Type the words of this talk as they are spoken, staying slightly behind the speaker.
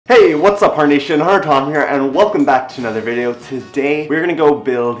Hey, what's up, Heart Nation? Heart Tom here, and welcome back to another video. Today, we're gonna go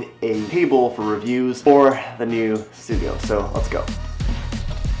build a table for reviews for the new studio. So let's go.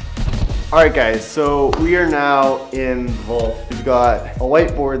 Alright guys, so we are now in the vault. We've got a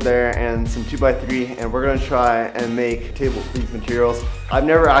whiteboard there and some 2x3, and we're gonna try and make a table with these materials. I've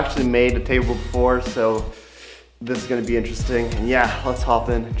never actually made a table before, so this is gonna be interesting. And yeah, let's hop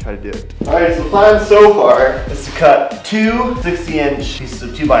in and try to do it. Alright, so the plan so far is to cut two 60-inch pieces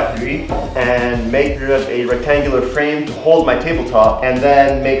of 2x3 and make a rectangular frame to hold my tabletop, and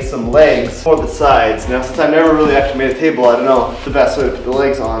then make some legs for the sides. Now, since I've never really actually made a table, I don't know the best way to put the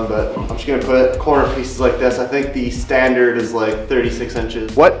legs on, but I'm just gonna put corner pieces like this. I think the standard is like 36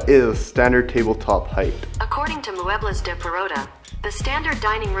 inches. What is standard tabletop height? According to Muebles de Perota, the standard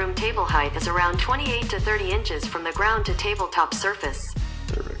dining room table height is around 28 to 30 inches from the ground to tabletop surface.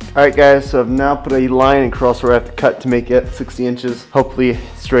 Alright guys, so I've now put a line across where I have to cut to make it 60 inches. Hopefully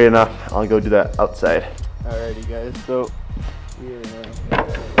straight enough. I'll go do that outside. Alrighty guys, so here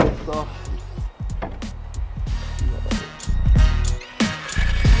so.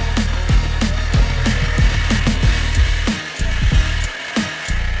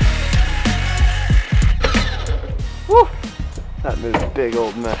 Woo! That made a big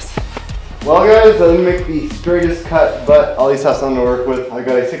old mess. Well guys, I didn't make the straightest cut, but I'll at least have something to work with. I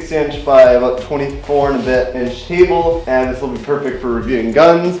got a 6-inch by about 24 and a bit inch table, and this will be perfect for reviewing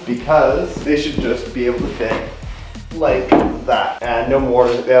guns because they should just be able to fit like that and no more.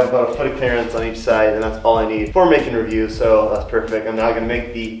 They have about a foot of clearance on each side, and that's all I need for making reviews, so that's perfect. I'm now gonna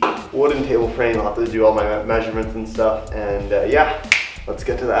make the wooden table frame. I'll have to do all my measurements and stuff, and yeah. Let's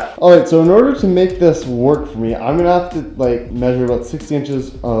get to that. Alright, so in order to make this work for me, I'm gonna have to like measure about 60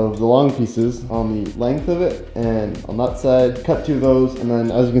 inches of the long pieces on the length of it, and on that side, cut two of those, and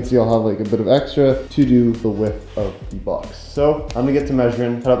then as you can see, I'll have like a bit of extra to do the width of the box. So I'm gonna get to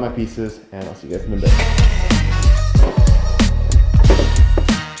measuring, cut up my pieces, and I'll see you guys in a bit.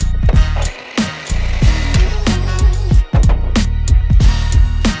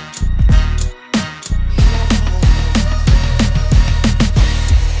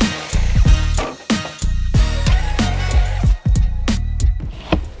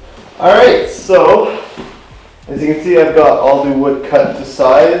 Alright, so as you can see, I've got all the wood cut to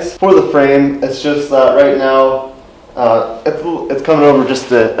size for the frame. It's just that right now it's coming over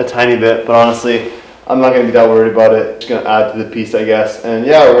just a tiny bit, but honestly I'm not going to be that worried about it. Just going to add to the piece, I guess. And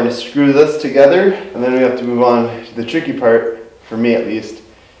yeah, we're going to screw this together, and then we have to move on to the tricky part, for me at least,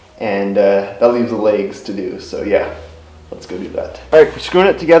 and that leaves the legs to do. So yeah, let's go do that. Alright, for screwing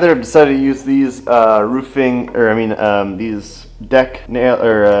it together, I've decided to use these these deck nail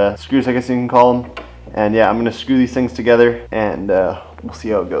or screws, I guess you can call them. And yeah, I'm gonna screw these things together, and we'll see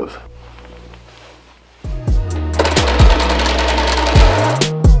how it goes.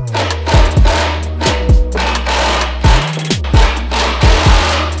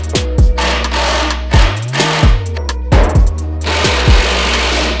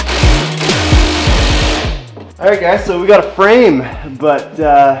 Alright guys, so we got a frame, but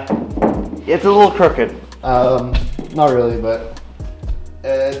it's a little crooked. Not really, but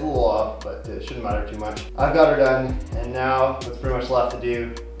it's a little off, but it shouldn't matter too much. I've got her done, and now what's pretty much left to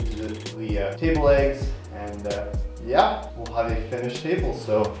do is the table legs, and yeah, we'll have a finished table,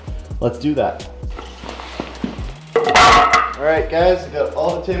 so let's do that. Alright guys, we got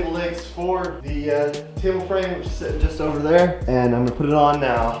all the table legs for the table frame, which is sitting just over there, and I'm gonna put it on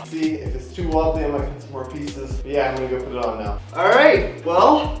now. See, if it's too wobbly, I might put some more pieces, but yeah, I'm gonna go put it on now. Alright,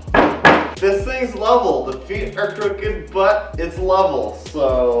 well, this thing's level. The feet are crooked, but it's level.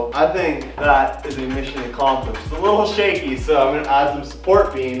 So I think that is a mission accomplished. It's a little shaky, so I'm gonna add some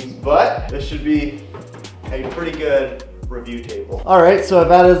support beams, but this should be a pretty good review table. All right, so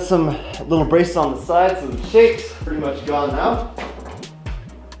I've added some little braces on the side, so the shake's pretty much gone now.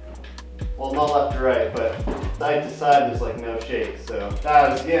 Well, not left to right, but side to side there's like no shake, so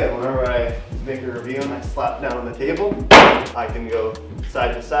that is good. Whenever I make a review and I slap down on the table, I can go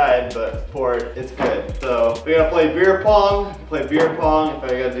side to side, but for it, it's good. So if we're gonna play beer pong, I can play beer pong. If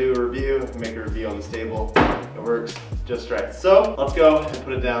I gotta do a review, I can make a review on this table. It works just right. So let's go and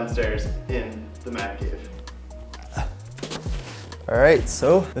put it downstairs in the man cave. Alright,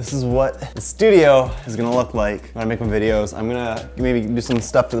 so this is what the studio is gonna look like when I make my videos. I'm gonna maybe do some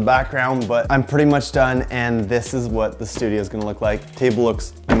stuff to the background, but I'm pretty much done, and this is what the studio is gonna look like. Table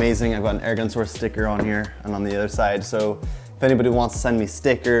looks amazing. I've got an Airgun Source sticker on here and on the other side, so if anybody wants to send me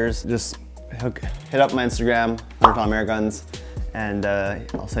stickers, just hit up my Instagram, Tom Airguns, and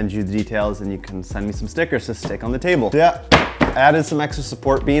I'll send you the details, and you can send me some stickers to stick on the table. Yeah. I added some extra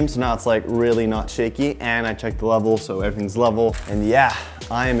support beams, so now it's like really not shaky, and I checked the level, so everything's level. And yeah,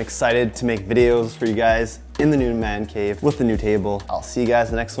 I am excited to make videos for you guys in the new man cave with the new table. I'll see you guys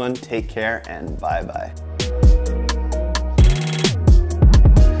in the next one. Take care and bye-bye.